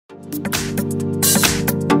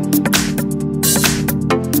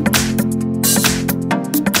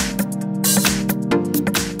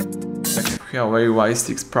HUAWEI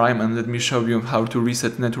Y6 Prime, and let me show you how to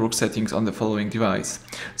reset network settings on the following device.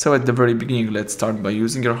 So at the very beginning, let's start by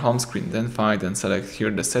using your home screen, then find and select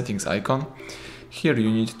here the settings icon. Here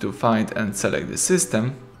you need to find and select the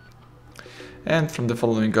system, and from the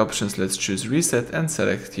following options let's choose reset and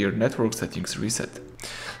select here network settings reset.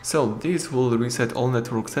 So this will reset all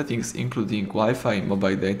network settings including Wi-Fi,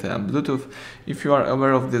 mobile data and Bluetooth. If you are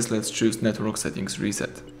aware of this, let's choose network settings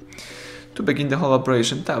reset. To begin the whole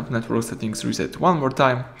operation, tap network settings reset one more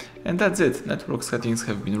time, and that's it. Network settings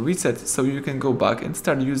have been reset, so you can go back and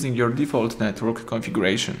start using your default network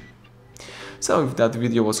configuration. So if that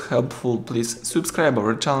video was helpful, please subscribe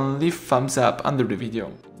our channel, leave thumbs up under the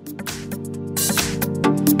video.